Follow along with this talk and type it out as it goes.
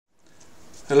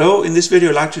Hello, in this video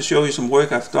I'd like to show you some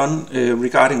work I've done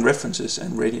regarding references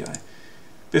and radii.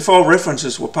 Before,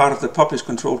 references were part of the publish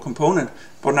control component,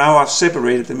 but now I've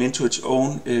separated them into its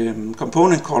own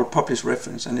component called publish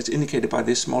reference, and it's indicated by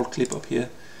this small clip up here.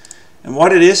 And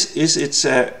what it is it's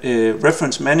a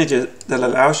reference manager that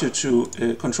allows you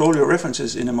to control your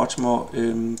references in a much more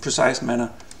precise manner.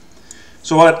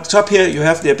 So at the top here you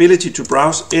have the ability to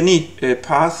browse any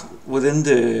path within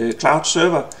the cloud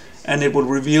server, and it will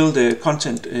reveal the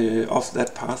content of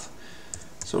that path.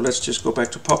 So let's just go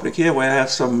back to public here, where I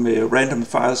have some random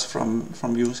files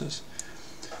from users.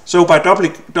 So by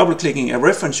double clicking a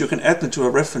reference, you can add them to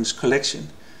a reference collection.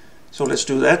 So let's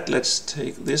do that. Let's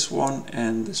take this one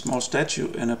and the small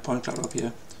statue and a point cloud up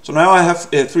here. So now I have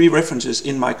 3 references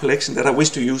in my collection that I wish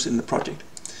to use in the project.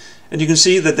 And you can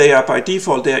see that they are by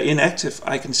default, they are inactive.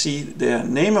 I can see the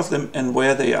name of them and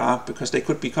where they are, because they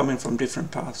could be coming from different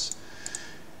paths.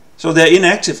 So they're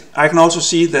inactive. I can also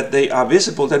see that they are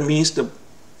visible. That means that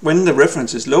when the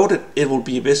reference is loaded, it will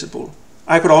be visible.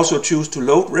 I could also choose to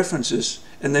load references,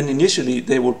 and then initially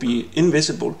they will be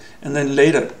invisible, and then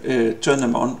later turn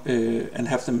them on and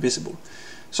have them visible.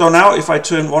 So now if I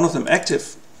turn one of them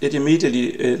active, it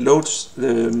immediately loads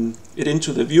it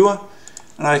into the viewer,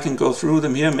 and I can go through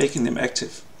them here, making them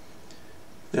active.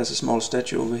 There's a small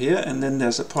statue over here, and then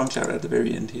there's a point cloud at the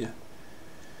very end here.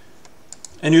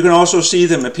 And you can also see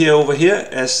them appear over here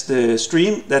as the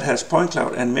stream that has point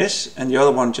cloud and mesh, and the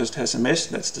other one just has a mesh,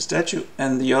 that's the statue,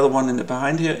 and the other one in the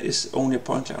behind here is only a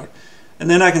point cloud.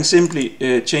 And then I can simply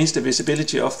change the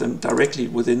visibility of them directly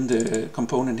within the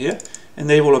component here, and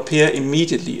they will appear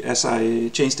immediately as I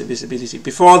change the visibility.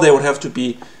 Before they would have to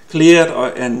be cleared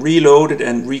and reloaded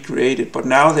and recreated, but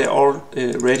now they're all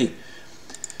ready.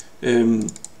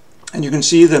 And you can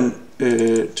see them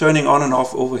turning on and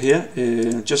off over here,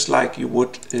 just like you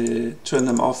would turn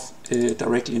them off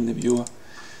directly in the viewer.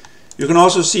 You can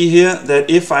also see here that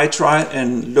if I try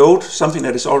and load something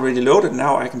that is already loaded,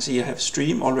 now I can see I have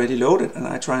stream already loaded, and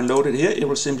I try and load it here, it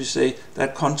will simply say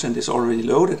that content is already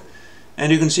loaded.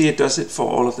 And you can see it does it for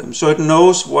all of them. So it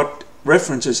knows what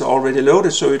references are already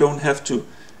loaded, so you don't have to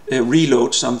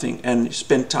reload something and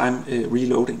spend time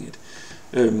reloading it.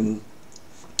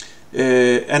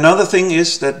 Another thing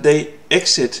is that they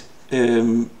exit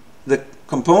the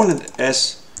component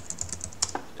as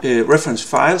reference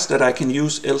files that I can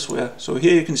use elsewhere. So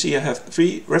here you can see I have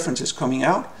 3 references coming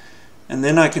out, and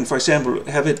then I can, for example,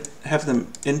 have them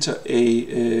enter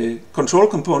a control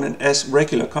component as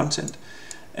regular content.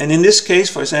 And in this case,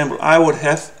 for example, I would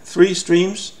have 3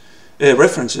 streams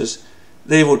references.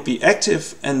 They would be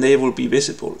active and they will be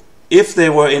visible. If they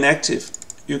were inactive,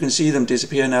 you can see them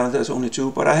disappear now. There's only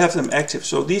 2, but I have them active.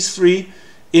 So these 3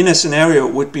 in a scenario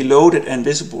would be loaded and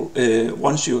visible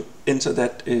once you enter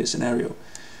that scenario.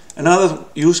 Another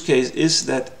use case is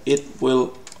that it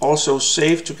will also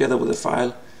save together with a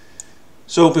file.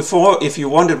 So before, if you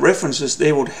wanted references,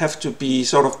 they would have to be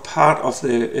sort of part of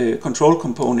the control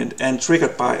component and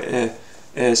triggered by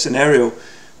a scenario.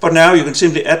 But now you can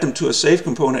simply add them to a save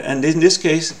component, and in this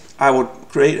case I would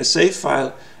create a save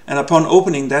file, and upon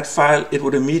opening that file it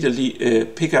would immediately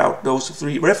pick out those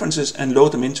 3 references and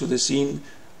load them into the scene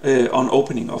on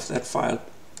opening of that file.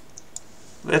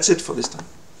 That's it for this time.